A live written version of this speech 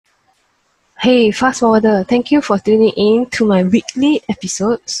Hey, fast forwarder, thank you for tuning in to my weekly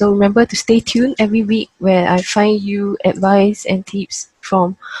episode. So remember to stay tuned every week where I find you advice and tips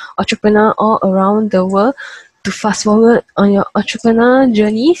from entrepreneurs all around the world to fast forward on your entrepreneur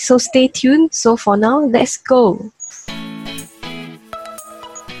journey. So stay tuned. So for now, let's go.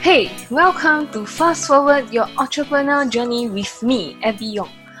 Hey, welcome to Fast Forward Your Entrepreneur Journey with me, Abby Yong.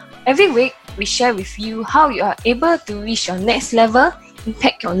 Every week, we share with you how you are able to reach your next level,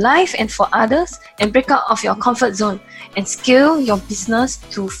 impact your life and for others, and break out of your comfort zone and scale your business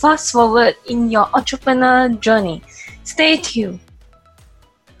to fast forward in your entrepreneur journey. Stay tuned.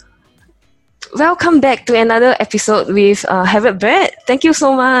 Welcome back to another episode with Harriet Brett. Thank you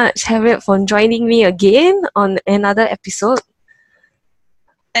so much, Harriet, for joining me again on another episode.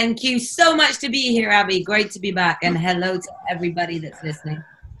 Thank you so much to be here, Abby. Great to be back, and hello to everybody that's listening.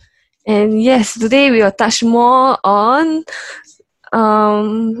 And yes, today we will touch more on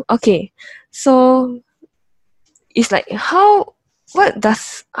so it's like how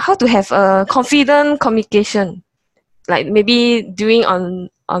to have a confident communication, like maybe doing on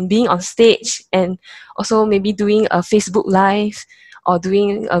being on stage, and also maybe doing a Facebook live or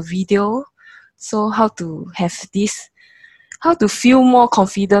doing a video. So how to feel more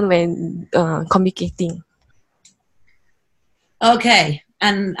confident when communicating. Okay,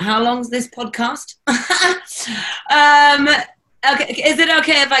 and how long's this podcast? Okay, is it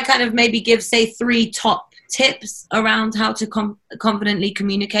okay if I kind of maybe give, say, 3 top tips around how to confidently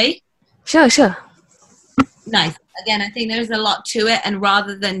communicate? Sure. Nice. Again, I think there's a lot to it, and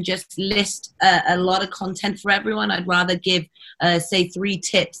rather than just list a lot of content for everyone, I'd rather give, say, 3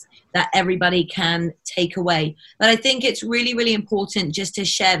 tips that everybody can take away. But I think it's really, really important just to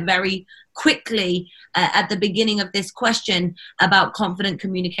share very quickly at the beginning of this question about confident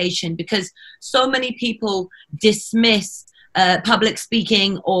communication, because so many people dismiss public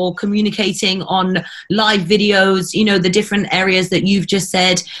speaking or communicating on live videos, the different areas that you've just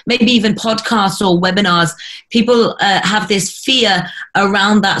said, maybe even podcasts or webinars. People have this fear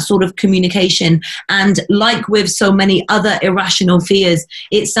around that sort of communication. And like with so many other irrational fears,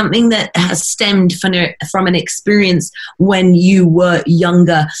 it's something that has stemmed from an experience when you were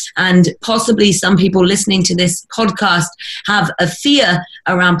younger. And possibly some people listening to this podcast have a fear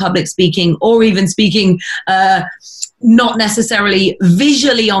around public speaking, or even speaking not necessarily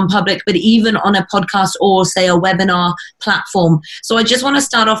visually on public, but even on a podcast or, say, a webinar platform. So I just want to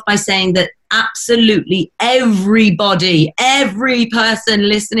start off by saying that absolutely everybody, every person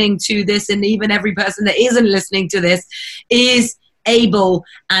listening to this, and even every person that isn't listening to this, is able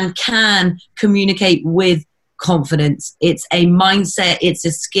and can communicate with confidence. It's a mindset, it's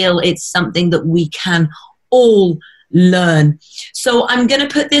a skill, it's something that we can all learn. So I'm going to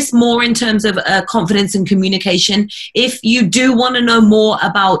put this more in terms of confidence and communication. If you do want to know more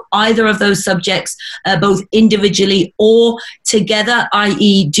about either of those subjects, both individually or together,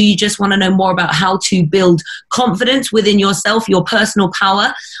 i.e., do you just want to know more about how to build confidence within yourself, your personal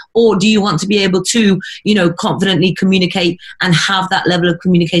power, or do you want to be able to, confidently communicate and have that level of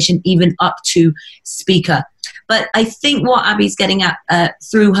communication even up to speaker? But I think what Abby's getting at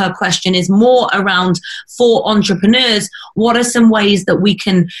through her question is more around, for entrepreneurs, what are some ways that we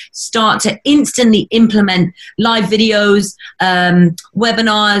can start to instantly implement live videos,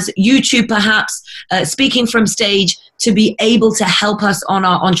 webinars, YouTube perhaps, speaking from stage, to be able to help us on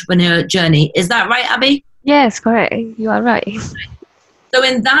our entrepreneur journey. Is that right, Abby? Yes, correct. You are right. So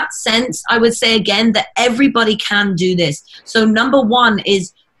in that sense, I would say again that everybody can do this. So number 1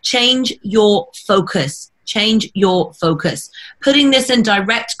 is change your focus. Change your focus. Putting this in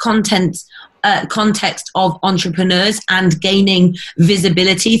direct context of entrepreneurs and gaining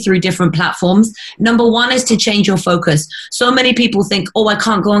visibility through different platforms. Number 1 is to change your focus. So many people think, I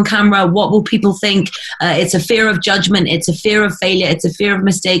can't go on camera. What will people think? It's a fear of judgment. It's a fear of failure. It's a fear of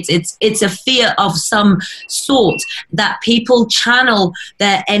mistakes. It's a fear of some sort that people channel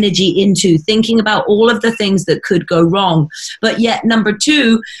their energy into, thinking about all of the things that could go wrong. But yet, number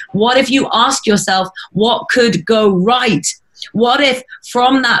 2, what if you ask yourself, what could go right? What if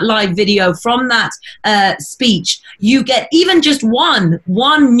from that live video, from that speech, you get even just one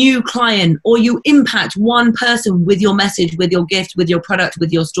new client, or you impact one person with your message, with your gift, with your product,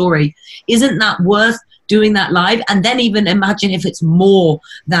 with your story? Isn't that worth doing that live? And then even imagine if it's more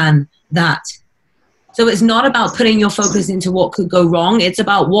than that. So it's not about putting your focus into what could go wrong. It's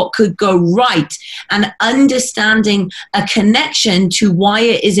about what could go right, and understanding a connection to why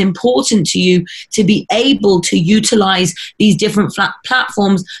it is important to you to be able to utilize these different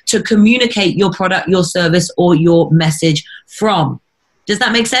platforms to communicate your product, your service, or your message from. Does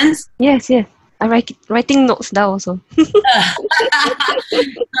that make sense? Yes. I'm writing notes down also.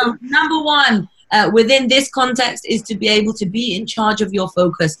 So, number one, within this context is to be able to be in charge of your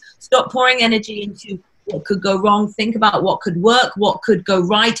focus. Stop pouring energy into what could go wrong. Think about what could work, what could go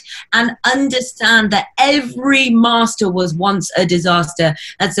right, and understand that every master was once a disaster.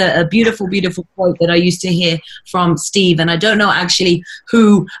 That's a beautiful, beautiful quote that I used to hear from Steve. And I don't know actually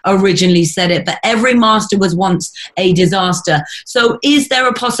who originally said it, but every master was once a disaster. So is there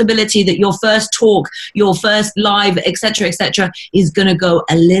a possibility that your first talk, your first live, etc., is going to go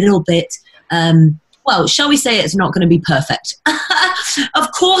a little bit, well, shall we say it's not going to be perfect?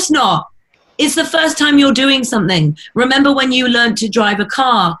 Of course not. It's the first time you're doing something. Remember when you learned to drive a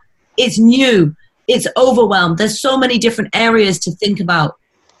car? It's new. It's overwhelmed. There's so many different areas to think about.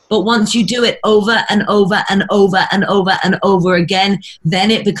 But once you do it over and over and over and over and over again, then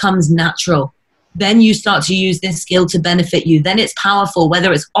it becomes natural. Then you start to use this skill to benefit you. Then it's powerful,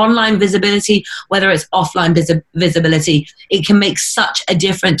 whether it's online visibility, whether it's offline visibility. It can make such a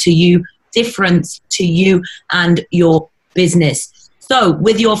difference to you and your business. So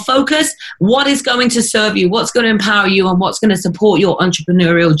with your focus, what is going to serve you, what's going to empower you, and what's going to support your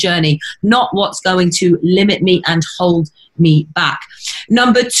entrepreneurial journey, not what's going to limit me and hold me back.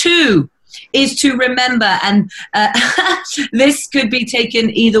 Number two is to remember, and this could be taken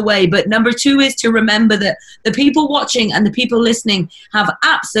either way, but number two is to remember that the people watching and the people listening have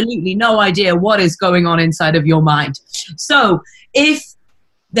absolutely no idea what is going on inside of your mind. So if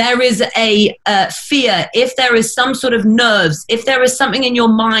there is a fear, if there is some sort of nerves, if there is something in your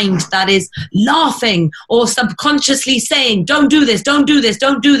mind that is laughing or subconsciously saying, don't do this, don't do this,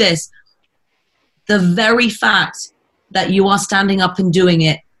 don't do this, the very fact that you are standing up and doing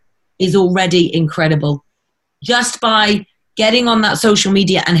it is already incredible. Just by getting on that social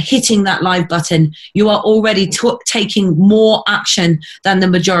media and hitting that live button, you are already taking more action than the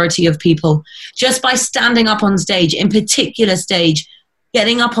majority of people. Just by standing up on stage, in particular stage,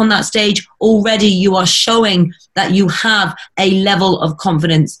 getting up on that stage, already you are showing that you have a level of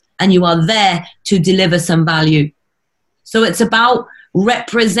confidence and you are there to deliver some value. So it's about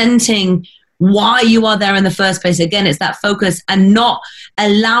representing why you are there in the first place. Again, it's that focus and not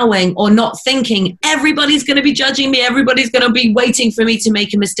allowing or not thinking everybody's going to be judging me, everybody's going to be waiting for me to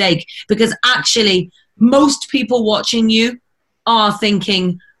make a mistake. Because actually, most people watching you are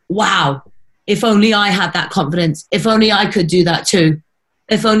thinking, wow, if only I had that confidence, if only I could do that too.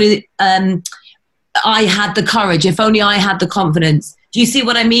 If only I had the courage, if only I had the confidence. Do you see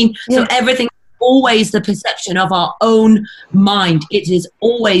what I mean? Yeah. So everything is always the perception of our own mind. It is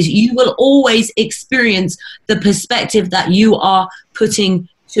always, you will always experience the perspective that you are putting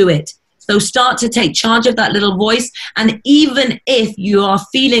to it. So start to take charge of that little voice. And even if you are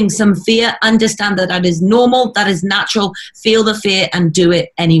feeling some fear, understand that that is normal, that is natural. Feel the fear and do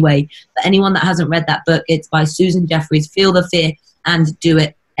it anyway. For anyone that hasn't read that book, it's by Susan Jeffers, Feel the Fear and Do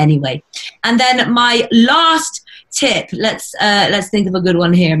It Anyway. And then my last tip, let's think of a good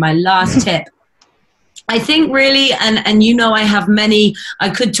one here. My last tip. I think really, and you know I have many,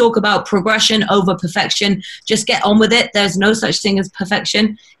 I could talk about progression over perfection. Just get on with it. There's no such thing as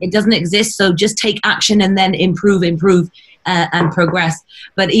perfection. It doesn't exist. So just take action and then improve, and progress.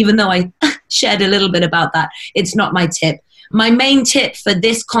 But even though I shared a little bit about that, it's not my tip. My main tip for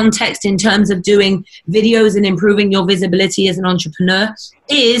this context in terms of doing videos and improving your visibility as an entrepreneur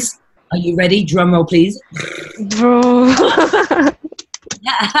is, are you ready? Drum roll, please. Bro.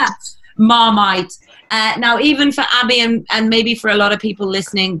 Marmite. Now, even for Abby and maybe for a lot of people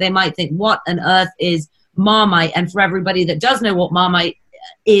listening, they might think, what on earth is Marmite? And for everybody that does know what Marmite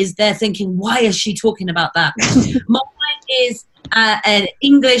is, they're thinking, why is she talking about that? Marmite is an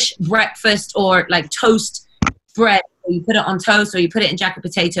English breakfast or like toast bread. You put it on toast or you put it in jacket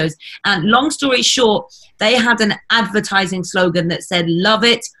potatoes. And long story short, they had an advertising slogan that said, love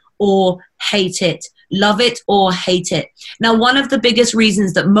it or hate it. Love it or hate it. Now, one of the biggest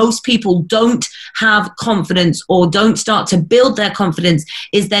reasons that most people don't have confidence or don't start to build their confidence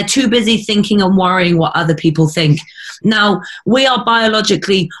is they're too busy thinking and worrying what other people think. Now, we are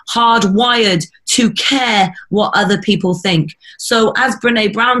biologically hardwired to care what other people think. So as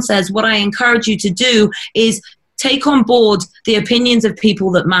Brené Brown says, what I encourage you to do is take on board the opinions of people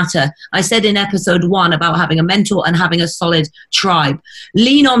that matter. I said in episode 1 about having a mentor and having a solid tribe.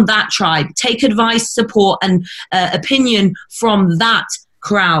 Lean on that tribe. Take advice, support, and opinion from that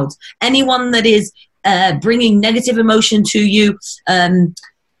crowd. Anyone that is bringing negative emotion to you,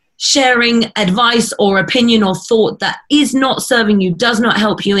 sharing advice or opinion or thought that is not serving you, does not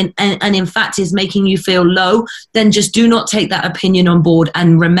help you, and in fact is making you feel low, then just do not take that opinion on board.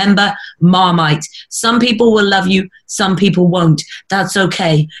 And remember, Marmite, some people will love you, some people won't. That's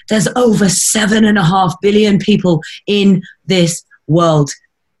okay. There's over 7.5 billion people in this world.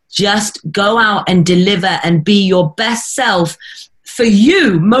 Just go out and deliver and be your best self, for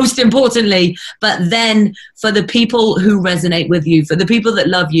you, most importantly, but then for the people who resonate with you, for the people that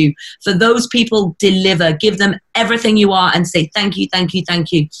love you, for those people, deliver, give them everything you are and say thank you, thank you, thank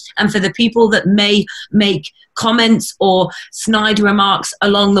you. And for the people that may make comments or snide remarks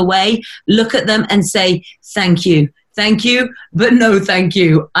along the way, look at them and say thank you, but no thank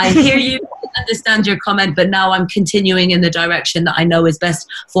you. I hear you, understand your comment, but now I'm continuing in the direction that I know is best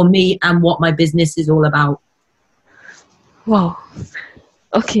for me and what my business is all about. Wow.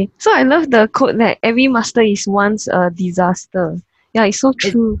 Okay. So I love the quote that every master is once a disaster. Yeah, it's so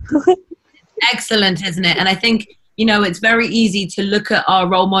true. Excellent, isn't it? And I think, it's very easy to look at our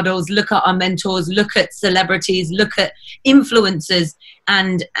role models, look at our mentors, look at celebrities, look at influencers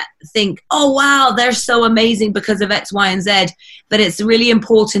and think, oh, wow, they're so amazing because of X, Y, and Z. But it's really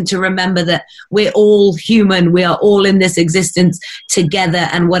important to remember that we're all human. We are all in this existence together.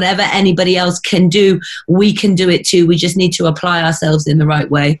 And whatever anybody else can do, we can do it too. We just need to apply ourselves in the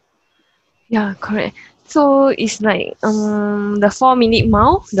right way. Yeah, correct. So it's like the 4-minute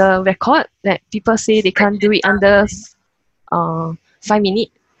mile, the record that people say they can't do it under 5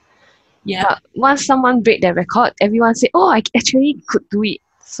 minutes. Yeah. But once someone break that record, everyone say, "Oh, I actually could do it."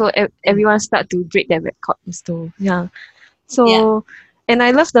 So everyone start to break that record. So yeah. So and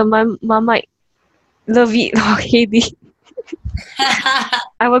I love the Marmite. Love it or hate it.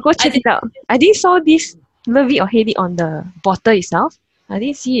 I will go check it out. I didn't saw this love it or hate it on the bottle itself. I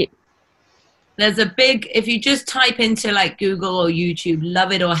didn't see it. There's a big, if you just type into like Google or YouTube,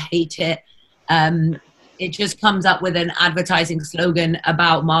 love it or hate it, it just comes up with an advertising slogan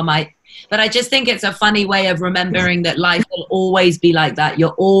about Marmite. But I just think it's a funny way of remembering that life will always be like that.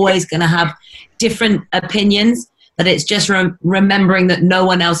 You're always going to have different opinions, but it's just remembering that no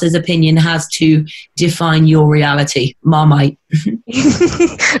one else's opinion has to define your reality. Marmite.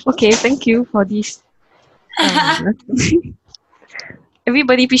 Okay, thank you for this.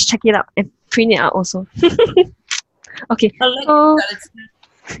 Everybody please check it out and print it out also. Okay. Oh,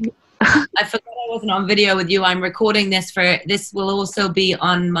 I forgot I wasn't on video with you. I'm recording this will also be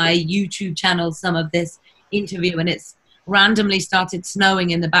on my YouTube channel, some of this interview, and it's randomly started snowing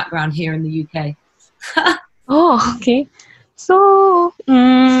in the background here in the UK. Oh, okay. So,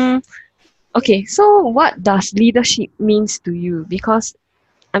 okay. So what does leadership means to you? Because,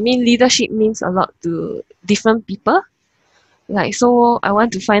 leadership means a lot to different people. Like, so I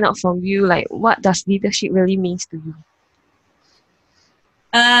want to find out from you, like, what does leadership really means to you?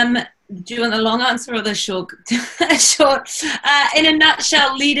 Do you want the long answer or the short? Short. In a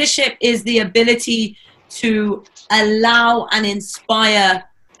nutshell, leadership is the ability to allow and inspire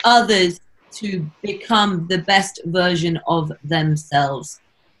others to become the best version of themselves.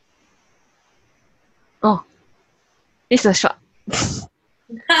 Oh, it's a short.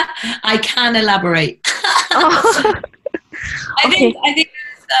 I can elaborate. I think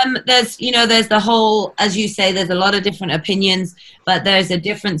there's the whole, as you say, there's a lot of different opinions, but there's a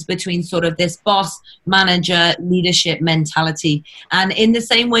difference between sort of this boss manager leadership mentality. And in the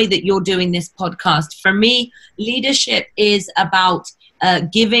same way that you're doing this podcast, for me, leadership is about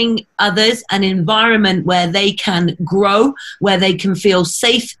giving others an environment where they can grow, where they can feel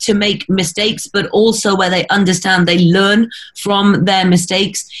safe to make mistakes, but also where they understand they learn from their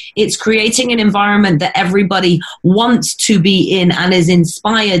mistakes. It's creating an environment that everybody wants to be in and is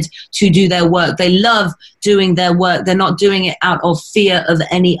inspired to do their work. They love doing their work. They're not doing it out of fear of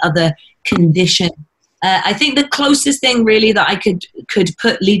any other condition. I think the closest thing really that I could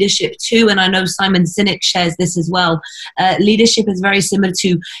put leadership to, and I know Simon Sinek shares this as well, leadership is very similar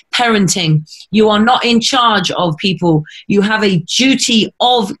to parenting. You are not in charge of people. You have a duty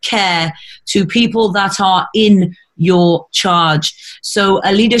of care to people that are in your charge. So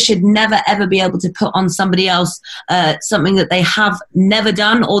a leader should never ever be able to put on somebody else something that they have never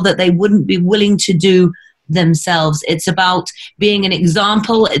done or that they wouldn't be willing to do themselves. It's about being an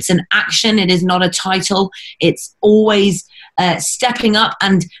example. It's an action. It is not a title. It's always stepping up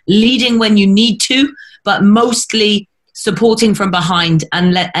and leading when you need to, but mostly supporting from behind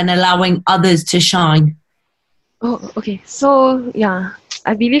and allowing others to shine. Oh, okay. So yeah,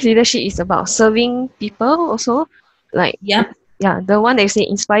 I believe leadership is about serving people also. Like the one they say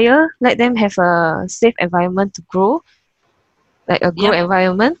inspire, let them have a safe environment to grow, like a grow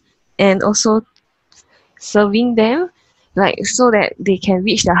environment, and also serving them like so that they can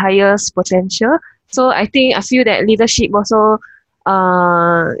reach the highest potential. So I feel that leadership also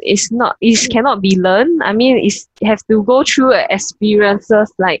it cannot be learned. I mean, you have to go through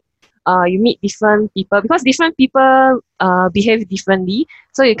experiences, like you meet different people, because different people behave differently,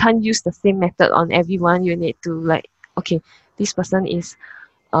 so you can't use the same method on everyone. You need to, like, okay, this person is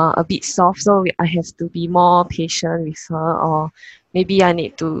a bit soft, so I have to be more patient with her, or maybe I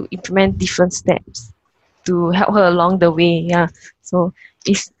need to implement different steps to help her along the way. Yeah, so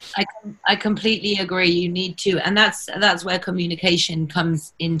it's I completely agree. You need to, and that's where communication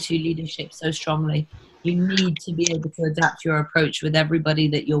comes into leadership so strongly. You need to be able to adapt your approach with everybody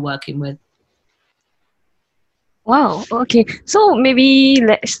that you're working with. wow. Okay, so maybe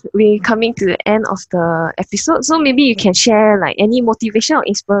we're coming to the end of the episode. So maybe you can share like any motivation or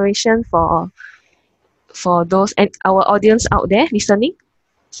inspiration for those and our audience out there listening.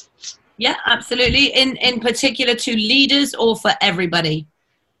 Yeah, absolutely. In particular to leaders or for everybody?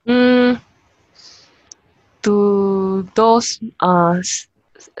 Mm, to those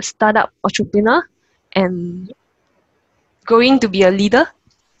startup entrepreneur and going to be a leader.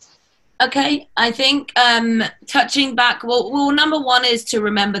 Okay, I think touching back, well, number one is to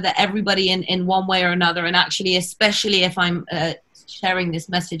remember that everybody in one way or another, and actually, especially if I'm sharing this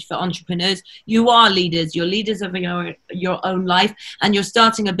message for entrepreneurs, you are leaders. You're leaders of your own life, and you're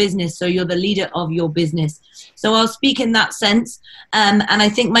starting a business, so you're the leader of your business. So I'll speak in that sense, and I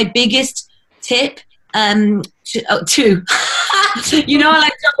think my biggest tip, two, you know, I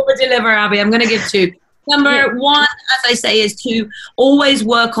like to over deliver, Abby. I'm going to give two. Number one, as I say, is to always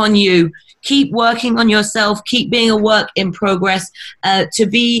work on you. Keep working on yourself. Keep being a work in progress. To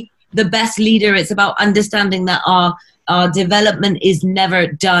be the best leader, it's about understanding that our development is never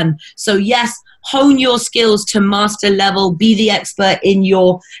done. So yes, hone your skills to master level. Be the expert in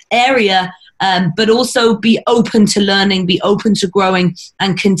your area, but also be open to learning, be open to growing,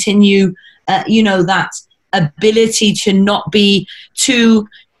 and continue, that ability to not be too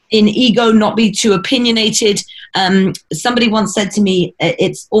in ego, not be too opinionated. Somebody once said to me,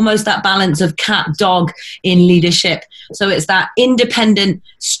 it's almost that balance of cat dog in leadership. So it's that independent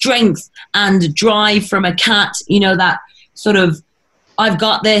strength and drive from a cat, that sort of I've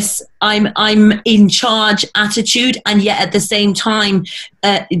got this, I'm in charge attitude, and yet at the same time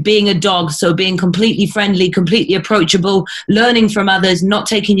being a dog, so being completely friendly, completely approachable, learning from others, not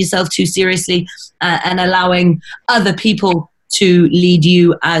taking yourself too seriously, and allowing other people to lead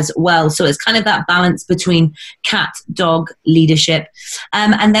you as well. So it's kind of that balance between cat dog leadership.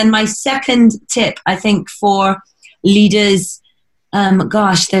 And then my second tip, I think, for leaders,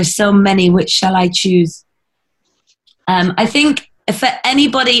 there's so many. Which shall I choose? I think for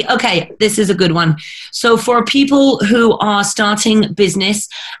anybody, okay, this is a good one. So for people who are starting business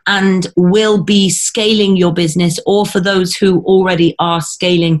and will be scaling your business, or for those who already are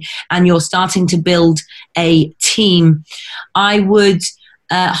scaling and you're starting to build a team, I would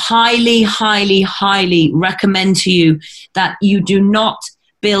highly, highly, highly recommend to you that you do not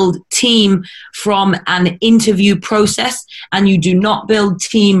build team from an interview process, and you do not build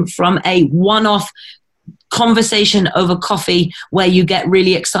team from a one-off conversation over coffee where you get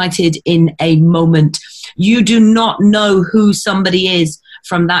really excited in a moment. You do not know who somebody is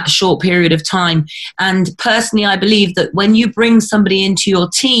from that short period of time. And personally, I believe that when you bring somebody into your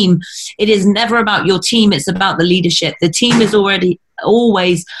team, it is never about your team, it's about the leadership. The team is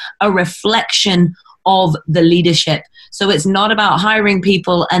always a reflection of the leadership. So it's not about hiring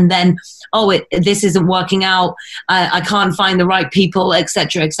people and then, this isn't working out, I can't find the right people,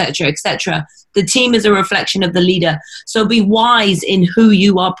 etc., etc., etc. The team is a reflection of the leader. So be wise in who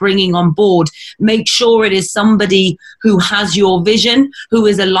you are bringing on board. Make sure it is somebody who has your vision, who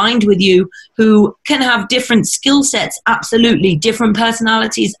is aligned with you, who can have different skill sets, absolutely, different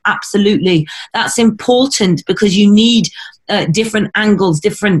personalities, absolutely. That's important because you need different angles,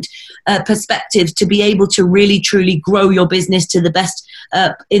 different perspectives to be able to really truly grow your business to the best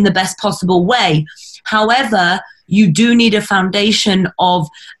in the best possible way. However, you do need a foundation of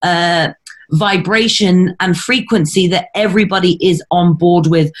vibration and frequency that everybody is on board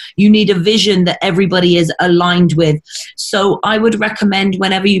with. You need a vision that everybody is aligned with. So I would recommend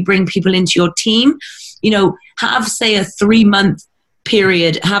whenever you bring people into your team, have, say, a 3-month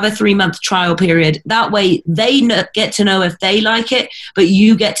period, have a 3-month trial period. That way they get to know if they like it, but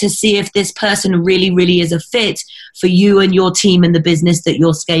you get to see if this person really, really is a fit for you and your team and the business that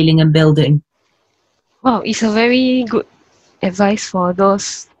you're scaling and building. Wow, it's a very good advice for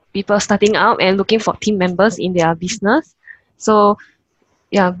those people starting out and looking for team members in their business. So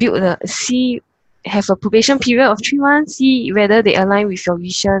have a probation period of 3 months, see whether they align with your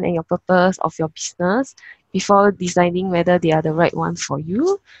vision and your purpose of your business. before deciding whether they are the right one for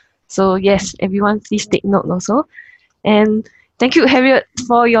you. So yes, everyone please take note also. And thank you, Harriet,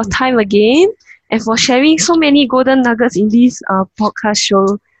 for your time again and for sharing so many golden nuggets in this podcast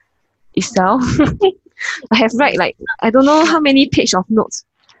show itself. I have write like I don't know how many page of notes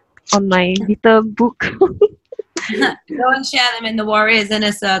on my little book. Go and share them in the Warriors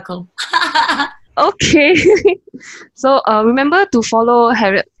Inner Circle. Okay. So remember to follow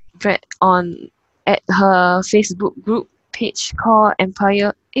Harriet Brett at her Facebook group page called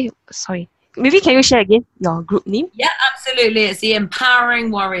Empire. Sorry. Maybe can you share again your group name? Yeah, absolutely. It's the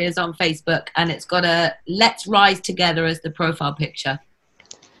Empowering Warriors on Facebook, and it's got a Let's Rise Together as the profile picture.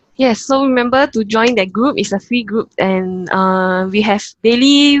 Yes, so remember to join that group. It's a free group, and we have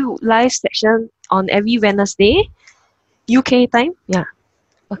daily live session on every Wednesday, UK time. Yeah.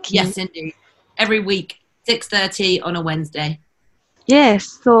 Okay. Yes, indeed. Every week, 6:30 on a Wednesday.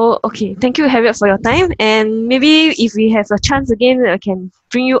 Yes. So okay, thank you, Harriet, for your time. And maybe if we have a chance again, I can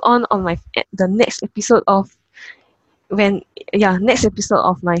bring you on the next episode of next episode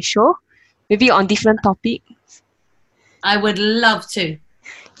of my show. Maybe on different topic. I would love to.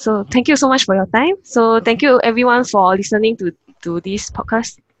 So thank you so much for your time. So thank you everyone for listening to this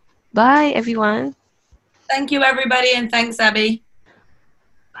podcast. Bye everyone. Thank you everybody, and thanks Abby.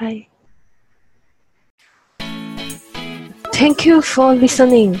 Bye. Thank you for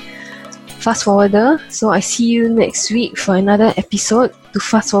listening. Fast Forwarder. So I see you next week for another episode to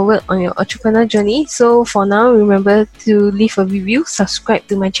fast forward on your entrepreneur journey. So for now, remember to leave a review, subscribe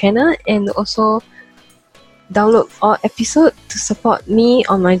to my channel, and also download all episodes to support me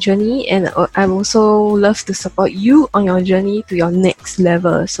on my journey. And I also love to support you on your journey to your next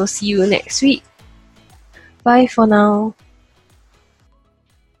level. So see you next week. Bye for now.